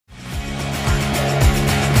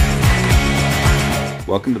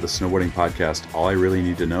Welcome to the Snowboarding Podcast. All I really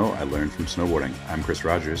need to know, I learned from snowboarding. I'm Chris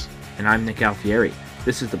Rogers. And I'm Nick Alfieri.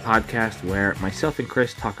 This is the podcast where myself and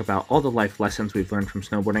Chris talk about all the life lessons we've learned from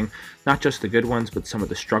snowboarding, not just the good ones, but some of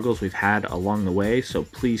the struggles we've had along the way. So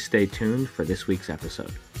please stay tuned for this week's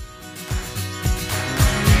episode.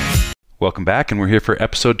 Welcome back, and we're here for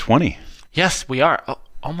episode 20. Yes, we are.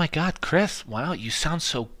 Oh my God, Chris. Wow, you sound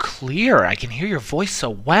so clear. I can hear your voice so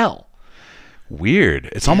well. Weird.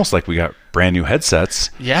 It's almost like we got brand new headsets.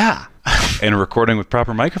 Yeah. And recording with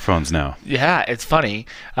proper microphones now. Yeah, it's funny.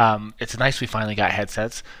 It's nice we finally got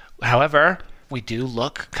headsets. However, we do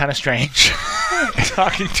look kind of strange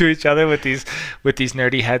talking to each other with these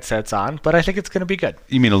nerdy headsets on, but I think it's going to be good.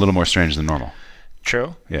 You mean a little more strange than normal?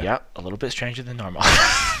 True. Yeah. Yep. A little bit stranger than normal.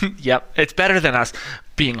 Yep. It's better than us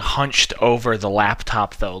being hunched over the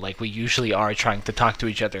laptop, though, like we usually are, trying to talk to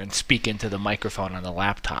each other and speak into the microphone on the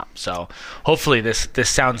laptop. So hopefully this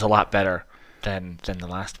sounds a lot better than the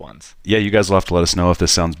last ones. Yeah, you guys will have to let us know if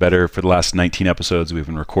this sounds better. For the last 19 episodes, we've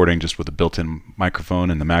been recording just with a built-in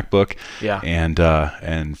microphone in the MacBook. Yeah.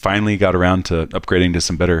 And finally got around to upgrading to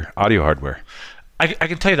some better audio hardware. I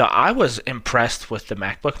can tell you, though, I was impressed with the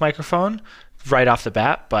MacBook microphone right off the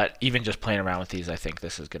bat, but even just playing around with these, I think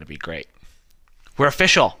this is going to be great. We're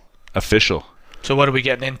official. So what are we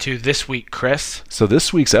getting into this week, Chris? So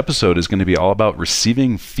this week's episode is going to be all about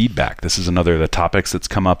receiving feedback. This is another of the topics that's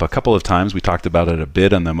come up a couple of times. We talked about it a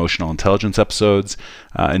bit on the emotional intelligence episodes,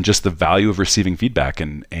 and just the value of receiving feedback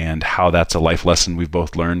and how that's a life lesson we've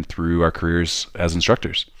both learned through our careers as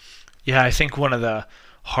instructors. Yeah, I think one of the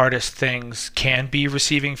hardest things can be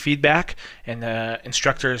receiving feedback, and the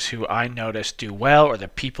instructors who I notice do well, or the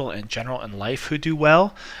people in general in life who do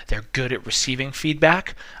well, they're good at receiving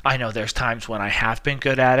feedback. I know there's times when I have been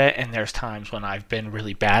good at it, and there's times when I've been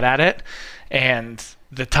really bad at it, and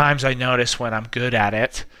the times I notice when I'm good at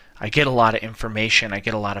it, I get a lot of information, I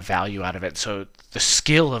get a lot of value out of it. So the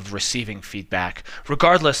skill of receiving feedback,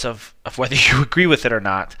 regardless of whether you agree with it or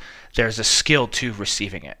not, there's a skill to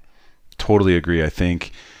receiving it. Totally agree. I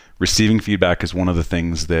think receiving feedback is one of the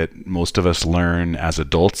things that most of us learn as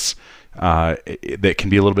adults that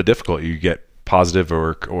can be a little bit difficult. You get positive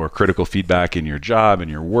or critical feedback in your job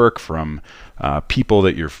and your work from people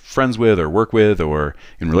that you're friends with or work with or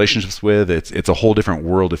in relationships with. It's a whole different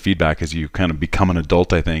world of feedback as you kind of become an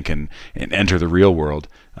adult, I think, and enter the real world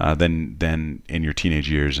than in your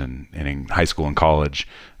teenage years and in high school and college.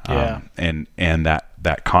 Yeah. And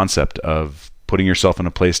that concept of putting yourself in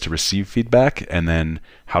a place to receive feedback and then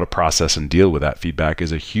how to process and deal with that feedback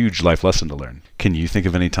is a huge life lesson to learn. Can you think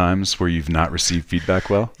of any times where you've not received feedback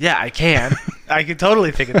well? Yeah, I can. I can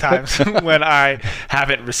totally think of times when I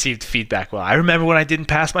haven't received feedback well. I remember when I didn't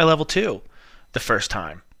pass my level 2 the first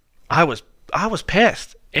time. I was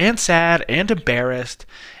pissed and sad and embarrassed,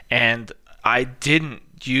 and I didn't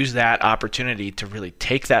use that opportunity to really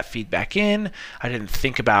take that feedback in. I didn't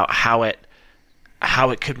think about how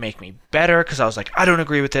it could make me better, because I was like, I don't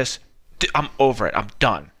agree with this. I'm over it. I'm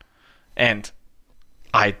done. And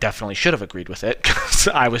I definitely should have agreed with it, because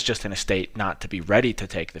I was just in a state not to be ready to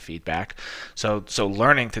take the feedback. So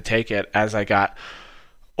learning to take it as I got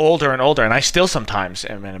older and older, and I still sometimes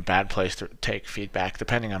am in a bad place to take feedback,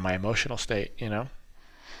 depending on my emotional state, you know?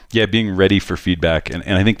 Yeah, being ready for feedback. And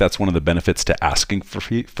I think that's one of the benefits to asking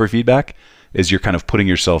for feedback, is you're kind of putting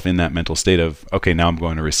yourself in that mental state of, okay, now I'm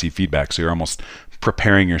going to receive feedback. So you're almost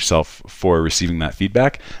preparing yourself for receiving that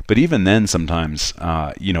feedback. But even then, sometimes,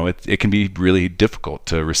 it can be really difficult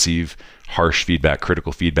to receive harsh feedback,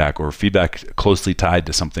 critical feedback, or feedback closely tied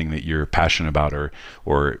to something that you're passionate about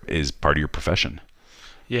or is part of your profession.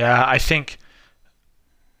 Yeah, I think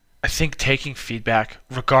taking feedback,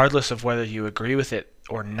 regardless of whether you agree with it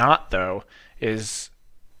or not, though, is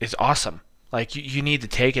awesome. Like, you need to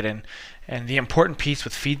take it, and the important piece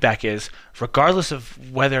with feedback is, regardless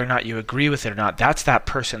of whether or not you agree with it or not, that's that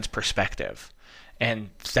person's perspective. And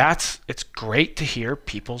it's great to hear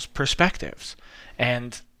people's perspectives.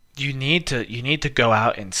 And you need to go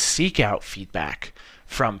out and seek out feedback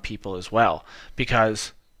from people as well,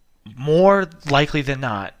 because more likely than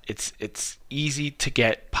not, it's easy to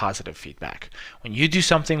get positive feedback. When you do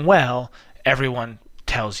something well, everyone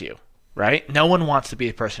tells you. Right? No one wants to be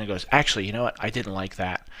the person who goes, actually, you know what? I didn't like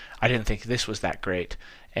that. I didn't think this was that great,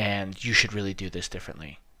 and you should really do this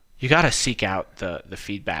differently. You got to seek out the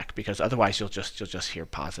feedback, because otherwise you'll just hear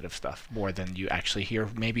positive stuff more than you actually hear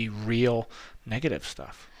maybe real negative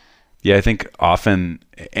stuff. Yeah, I think often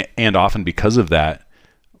because of that,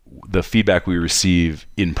 the feedback we receive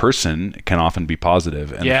in person can often be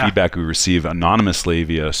positive, and the feedback we receive anonymously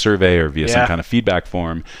via a survey or via some kind of feedback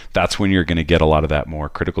form, that's when you're going to get a lot of that more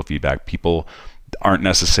critical feedback. People aren't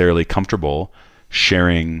necessarily comfortable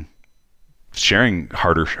sharing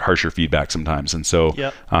harsher feedback sometimes. And so,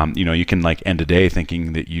 Yep. you can like end a day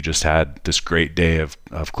thinking that you just had this great day of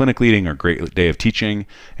clinic leading or great day of teaching.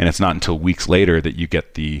 And it's not until weeks later that you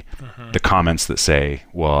get the comments that say,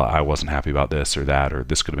 well, I wasn't happy about this or that, or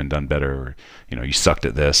this could have been done better, or, you sucked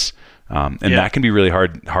at this. And that can be really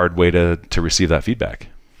hard way to receive that feedback.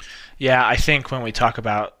 Yeah. I think when we talk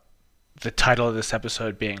about the title of this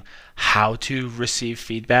episode being how to receive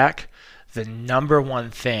feedback, the number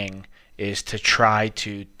one thing is to try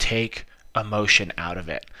to take emotion out of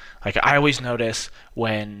it. Like I always notice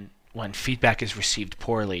when feedback is received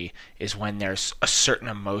poorly is when there's a certain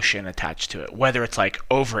emotion attached to it, whether it's like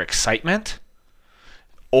overexcitement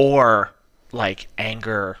or like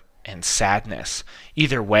anger and sadness.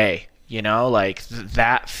 Either way, like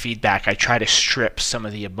that feedback, I try to strip some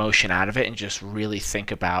of the emotion out of it and just really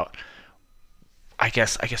think about, I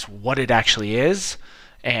guess what it actually is,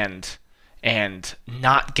 and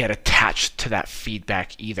not get attached to that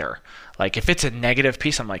feedback either. Like if it's a negative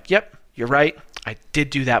piece, I'm like, yep, you're right. I did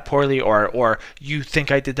do that poorly, or you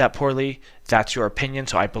think I did that poorly. That's your opinion,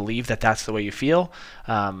 so I believe that that's the way you feel.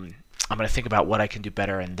 I'm going to think about what I can do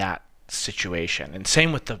better in that situation. And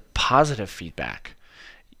same with the positive feedback.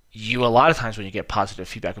 A lot of times when you get positive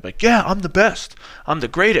feedback, you're like, yeah, I'm the best. I'm the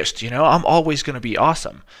greatest. I'm always going to be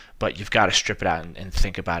awesome. But you've got to strip it out and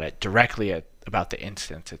think about it directly about the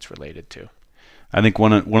instance it's related to. I think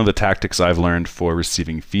one of the tactics I've learned for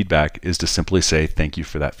receiving feedback is to simply say thank you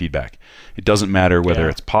for that feedback. It doesn't matter whether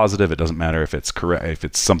it's positive. It doesn't matter if it's correct, if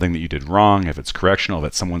it's something that you did wrong, if it's correctional, if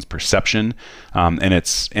it's someone's perception. And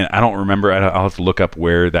I don't remember. I'll have to look up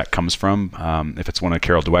where that comes from. If it's one of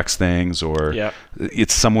Carol Dweck's things, or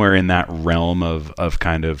it's somewhere in that realm of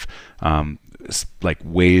kind of like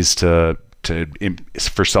ways for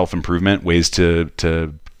self-improvement, ways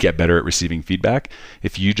to get better at receiving feedback.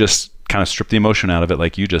 If you just kind of strip the emotion out of it,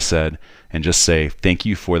 like you just said, and just say thank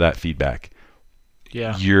you for that feedback.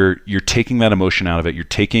 Yeah. You're taking that emotion out of it. You're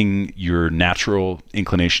taking your natural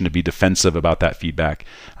inclination to be defensive about that feedback,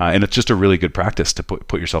 and it's just a really good practice to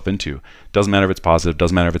put yourself into. Doesn't matter if it's positive.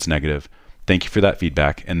 Doesn't matter if it's negative. Thank you for that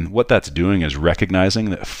feedback. And what that's doing is recognizing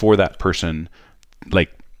that for that person,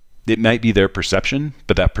 like it might be their perception,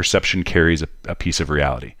 but that perception carries a piece of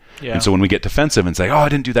reality. Yeah. And so when we get defensive and say, oh, I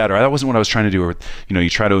didn't do that, or that wasn't what I was trying to do, or you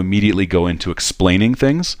try to immediately go into explaining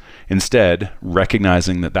things, instead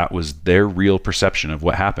recognizing that that was their real perception of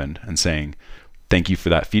what happened and saying, thank you for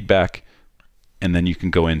that feedback. And then you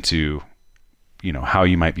can go into, how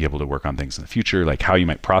you might be able to work on things in the future, like how you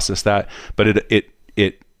might process that. But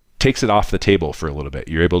it takes it off the table for a little bit.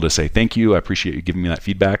 You're able to say, thank you, I appreciate you giving me that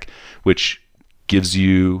feedback, which gives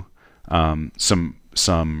you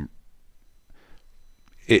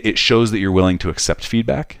it shows that you're willing to accept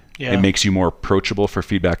feedback. Yeah. It makes you more approachable for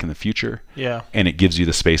feedback in the future. Yeah. And it gives you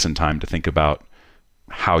the space and time to think about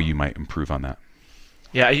how you might improve on that.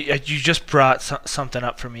 Yeah, you just brought something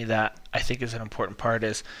up for me that I think is an important part,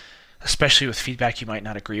 is especially with feedback you might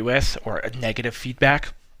not agree with, or a negative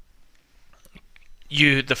feedback.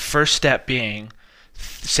 The first step being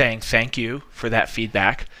saying thank you for that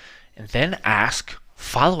feedback, and then ask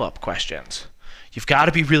follow-up questions. You've got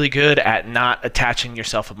to be really good at not attaching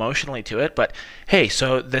yourself emotionally to it, but hey,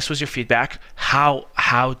 so this was your feedback.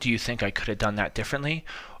 How do you think I could have done that differently?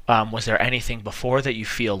 Was there anything before that you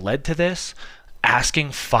feel led to this?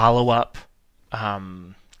 Asking follow-up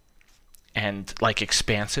and like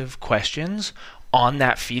expansive questions on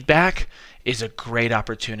that feedback is a great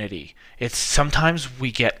opportunity. It's sometimes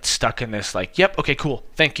we get stuck in this like, yep, okay, cool,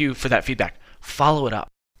 thank you for that feedback. Follow it up.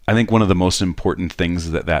 I think one of the most important things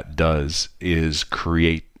that does is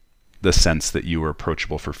create the sense that you are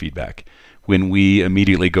approachable for feedback. When we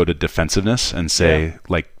immediately go to defensiveness and say,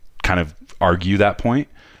 like, kind of argue that point,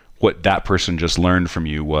 what that person just learned from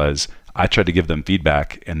you was, I tried to give them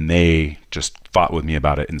feedback and they just fought with me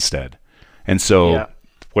about it instead. And so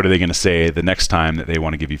what are they going to say the next time that they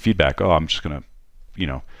want to give you feedback? Oh, I'm just going to,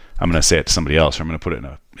 I'm going to say it to somebody else, or I'm going to put it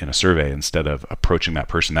in a survey instead of approaching that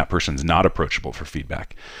person. That person's not approachable for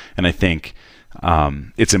feedback. And I think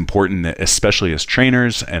it's important that, especially as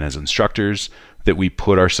trainers and as instructors, that we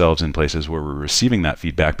put ourselves in places where we're receiving that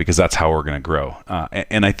feedback, because that's how we're going to grow.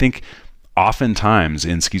 And I think oftentimes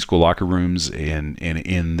in ski school locker rooms and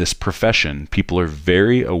in this profession, people are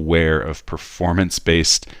very aware of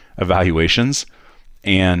performance-based evaluations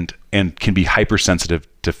and can be hypersensitive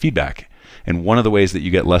to feedback. And one of the ways that you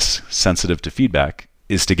get less sensitive to feedback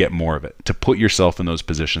is to get more of it, to put yourself in those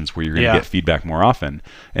positions where you're going to get feedback more often.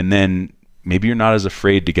 And then maybe you're not as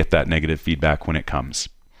afraid to get that negative feedback when it comes.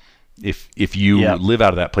 If you live out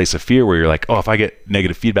of that place of fear where you're like, oh, if I get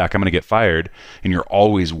negative feedback, I'm going to get fired, and you're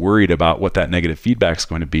always worried about what that negative feedback is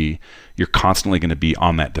going to be, you're constantly going to be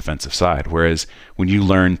on that defensive side. Whereas when you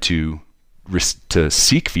learn to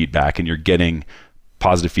seek feedback and you're getting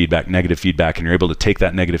positive feedback, negative feedback, and you're able to take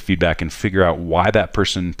that negative feedback and figure out why that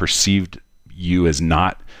person perceived you as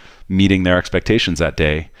not meeting their expectations that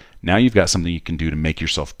day, now you've got something you can do to make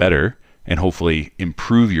yourself better and hopefully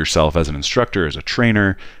improve yourself as an instructor, as a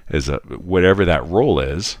trainer, as a whatever that role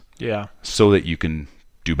is, so that you can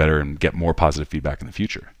do better and get more positive feedback in the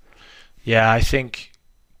future. Yeah, I think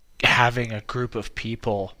having a group of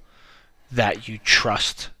people that you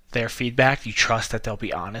trust their feedback, you trust that they'll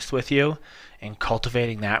be honest with you, and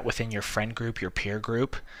cultivating that within your friend group, your peer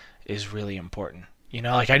group, is really important. You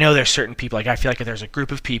know, like I know there's certain people, like I feel like if there's a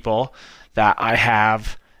group of people that I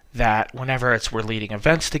have that whenever we're leading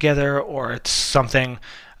events together or it's something,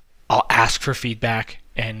 I'll ask for feedback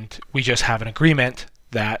and we just have an agreement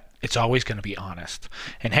that it's always going to be honest.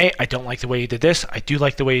 And hey, I don't like the way you did this. I do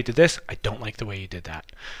like the way you did this. I don't like the way you did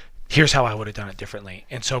that. Here's how I would have done it differently.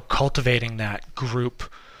 And so cultivating that group,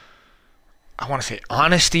 I want to say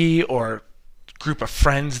honesty, or group of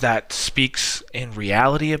friends that speaks in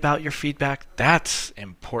reality about your feedback, that's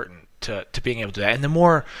important to being able to do that. And the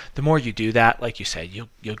more you do that, like you said,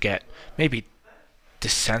 you'll get maybe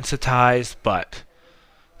desensitized, but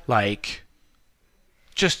like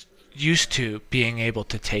just used to being able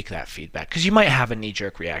to take that feedback, because you might have a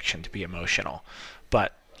knee-jerk reaction to be emotional,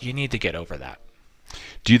 but you need to get over that.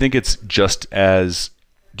 Do you think it's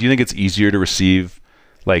easier to receive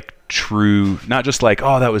like true, not just like,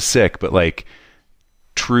 oh, that was sick, but like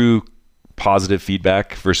true positive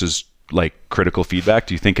feedback versus like critical feedback?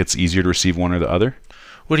 Do you think it's easier to receive one or the other?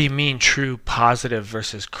 What do you mean true positive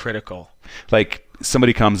versus critical? Like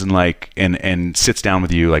somebody comes and like and sits down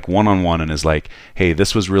with you like one-on-one and is like, hey,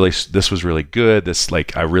 this was really good, this,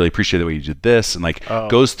 like, I really appreciate the way you did this, and like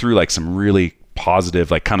goes through like some really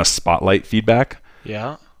positive, like kind of spotlight feedback,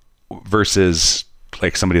 versus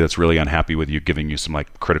like somebody that's really unhappy with you giving you some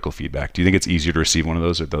like critical feedback. Do you think it's easier to receive one of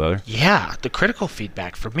those or the other? Yeah, the critical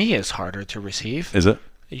feedback for me is harder to receive. Is it?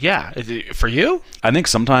 Yeah. For you? I think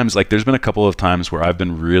sometimes, like, there's been a couple of times where I've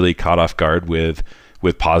been really caught off guard with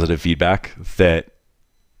positive feedback that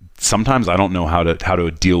sometimes I don't know how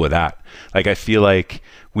to deal with that. Like, I feel like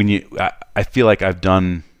I feel like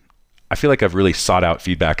I've really sought out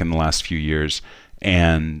feedback in the last few years,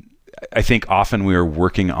 and I think often we are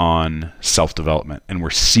working on self-development and we're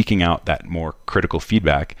seeking out that more critical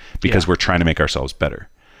feedback because we're trying to make ourselves better.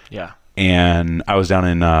 Yeah. And I was down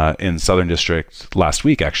in Southern District last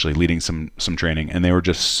week, actually leading some training, and they were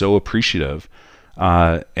just so appreciative.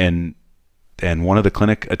 And one of the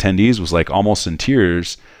clinic attendees was like almost in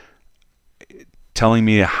tears, telling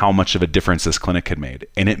me how much of a difference this clinic had made,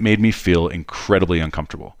 and it made me feel incredibly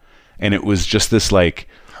uncomfortable. And it was just this like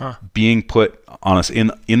being put on us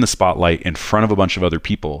in the spotlight in front of a bunch of other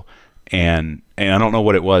people, and I don't know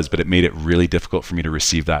what it was, but it made it really difficult for me to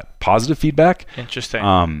receive that positive feedback.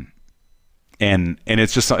 Interesting. And it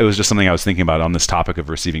was just something I was thinking about on this topic of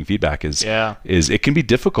receiving feedback is it can be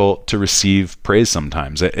difficult to receive praise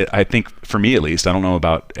sometimes. I think for me at least, I don't know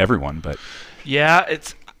about everyone, but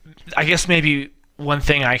I guess maybe one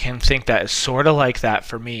thing I can think that is sort of like that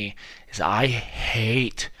for me is I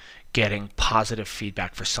hate getting positive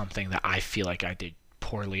feedback for something that I feel like I did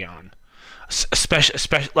poorly on.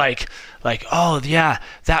 Especially like oh yeah,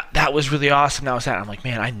 that was really awesome. That was that. I'm like,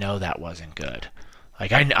 man, I know that wasn't good.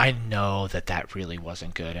 Like I know that really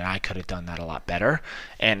wasn't good, and I could have done that a lot better.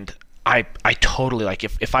 And I totally, like,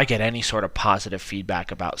 if I get any sort of positive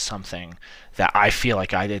feedback about something that I feel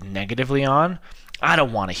like I did negatively on, I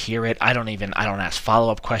don't want to hear it. I don't ask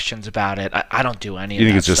follow-up questions about it. I don't do any of that. You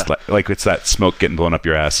think it's just like it's that smoke getting blown up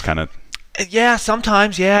your ass kind of? Yeah,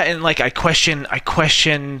 sometimes, yeah. And like I question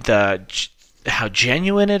how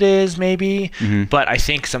genuine it is, maybe. Mm-hmm. But I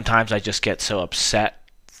think sometimes I just get so upset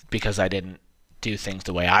because I didn't do things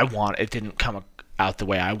the way I want. It didn't come out the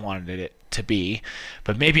way I wanted it to be.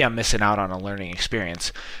 But maybe I'm missing out on a learning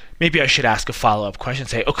experience. Maybe I should ask a follow-up question.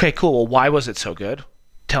 Say, okay, cool. Well, why was it so good?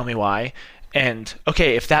 Tell me why. And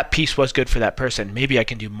okay, if that piece was good for that person, maybe I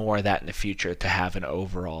can do more of that in the future to have an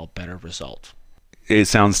overall better result. It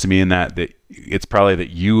sounds to me in that it's probably that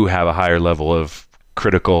you have a higher level of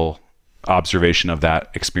critical observation of that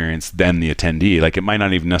experience than the attendee. Like, it might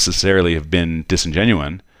not even necessarily have been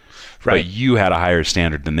disingenuine, right? But you had a higher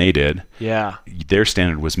standard than they did. Yeah. Their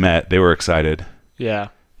standard was met. They were excited. Yeah.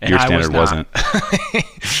 And your standard wasn't.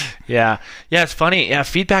 Yeah. Yeah, it's funny. Yeah,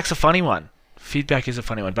 feedback's a funny one. Feedback is a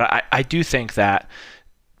funny one. But I do think that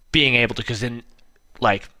being able to, because then,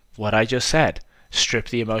 like what I just said, strip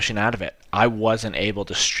the emotion out of it. I wasn't able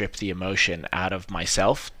to strip the emotion out of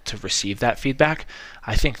myself to receive that feedback.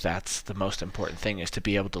 I think that's the most important thing, is to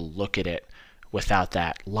be able to look at it without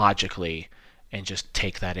that logically and just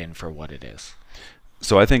take that in for what it is.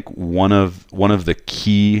 So I think one of the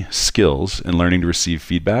key skills in learning to receive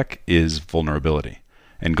feedback is vulnerability.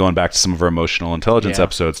 And going back to some of our emotional intelligence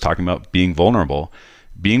episodes talking about being vulnerable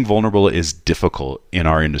is difficult in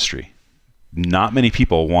our industry. Not many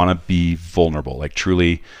people want to be vulnerable, like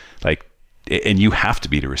truly, like, and you have to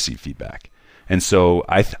be to receive feedback. And so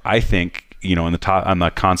I think, you know, on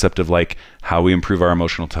the concept of like how we improve our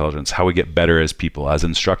emotional intelligence, how we get better as people, as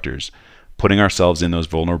instructors, putting ourselves in those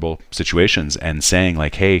vulnerable situations and saying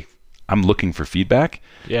like, hey, I'm looking for feedback.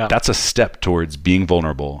 Yeah. That's a step towards being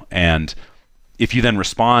vulnerable. And if you then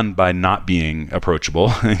respond by not being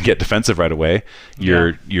approachable and get defensive right away,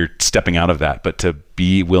 you're stepping out of that. But to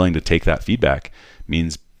be willing to take that feedback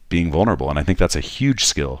means being vulnerable. And I think that's a huge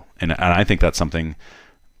skill. And I think that's something,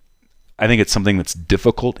 I think it's something that's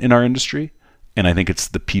difficult in our industry. And I think it's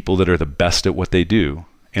the people that are the best at what they do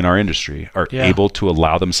in our industry are able to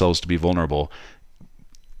allow themselves to be vulnerable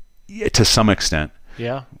to some extent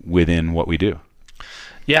within what we do.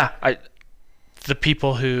 Yeah. The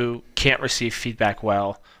people who can't receive feedback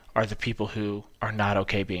well are the people who are not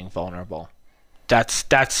okay being vulnerable. That's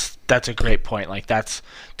a great point. Like, that's,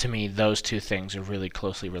 to me, those two things are really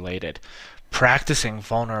closely related. Practicing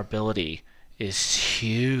vulnerability is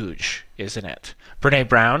huge, isn't it? Brené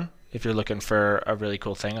Brown, if you're looking for a really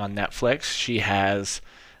cool thing on Netflix, she has,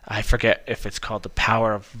 I forget if it's called The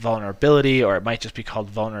Power of Vulnerability, or it might just be called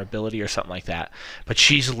Vulnerability or something like that. But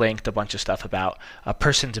she's linked a bunch of stuff about a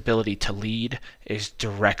person's ability to lead is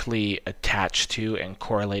directly attached to and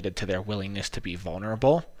correlated to their willingness to be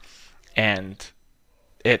vulnerable. And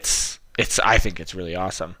I think it's really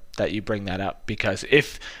awesome that you bring that up, because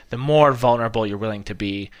if the more vulnerable you're willing to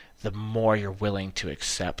be, the more you're willing to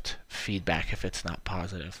accept feedback if it's not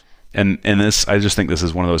positive. And this, I just think this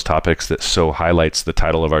is one of those topics that so highlights the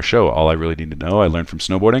title of our show, All I Really Need to Know, I Learned from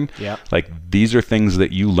Snowboarding. Yeah. Like, these are things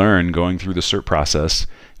that you learn going through the CERT process.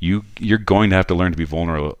 You're going to have to learn to be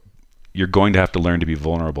vulnerable. You're going to have to learn to be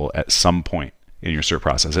vulnerable at some point in your CERT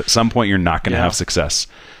process. At some point, you're not going to have success.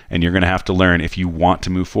 And you're going to have to learn, if you want to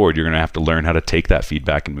move forward, you're going to have to learn how to take that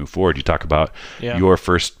feedback and move forward. You talk about your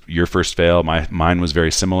first fail. Mine was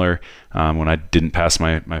very similar when I didn't pass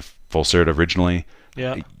my full CERT originally.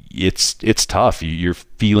 Yeah. It's tough. You're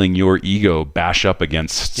feeling your ego bash up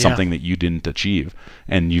against something that you didn't achieve,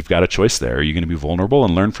 and you've got a choice there. Are you going to be vulnerable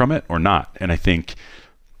and learn from it or not? And I think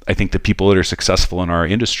the people that are successful in our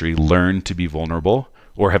industry learn to be vulnerable,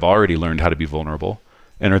 or have already learned how to be vulnerable,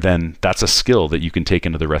 and that's a skill that you can take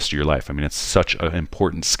into the rest of your life. I mean, it's such an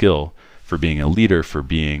important skill for being a leader, for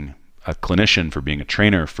being a clinician, for being a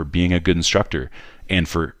trainer, for being a good instructor, and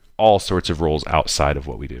for all sorts of roles outside of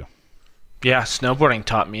what we do. Yeah, snowboarding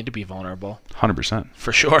taught me to be vulnerable. 100%.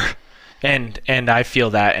 For sure. And I feel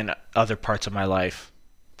that in other parts of my life,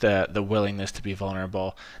 the willingness to be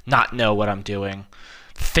vulnerable, not know what I'm doing,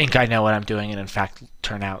 think I know what I'm doing, and in fact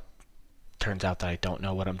turns out that I don't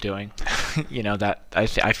know what I'm doing. You know, that I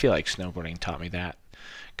feel like snowboarding taught me that,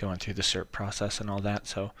 going through the CERT process and all that.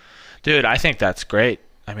 So, dude, I think that's great.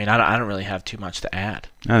 I mean, I don't really have too much to add.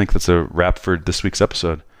 I think that's a wrap for this week's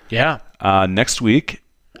episode. Yeah. Next week,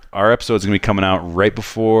 our episode is going to be coming out right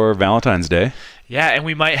before Valentine's Day. Yeah, and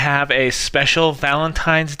we might have a special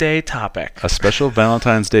Valentine's Day topic. A special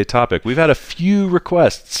Valentine's Day topic. We've had a few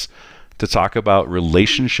requests to talk about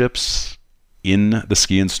relationships in the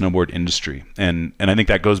ski and snowboard industry. And I think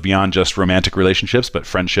that goes beyond just romantic relationships, but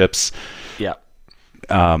friendships,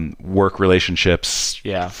 work relationships,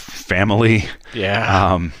 family,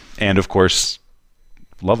 and of course,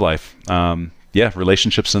 love life.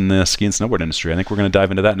 Relationships in the ski and snowboard industry. I think we're going to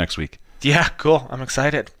dive into that next week. Yeah, cool. I'm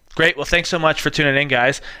excited. Great. Well, thanks so much for tuning in,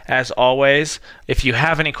 guys. As always, if you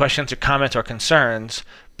have any questions or comments or concerns,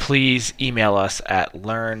 please email us at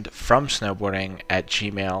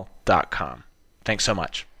learnedfromsnowboarding@gmail.com. Thanks so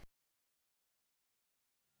much.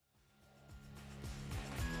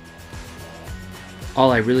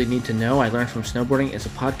 All I Really Need to Know, I Learned from Snowboarding is a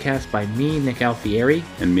podcast by me, Nick Alfieri.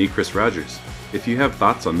 And me, Chris Rogers. If you have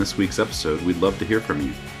thoughts on this week's episode, we'd love to hear from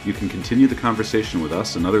you. You can continue the conversation with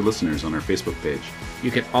us and other listeners on our Facebook page. You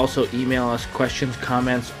can also email us questions,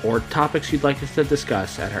 comments, or topics you'd like us to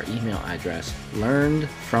discuss at our email address,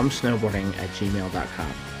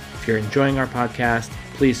 learnedfromsnowboarding@gmail.com. If you're enjoying our podcast,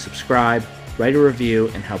 please subscribe, write a review,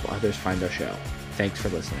 and help others find our show. Thanks for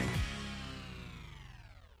listening.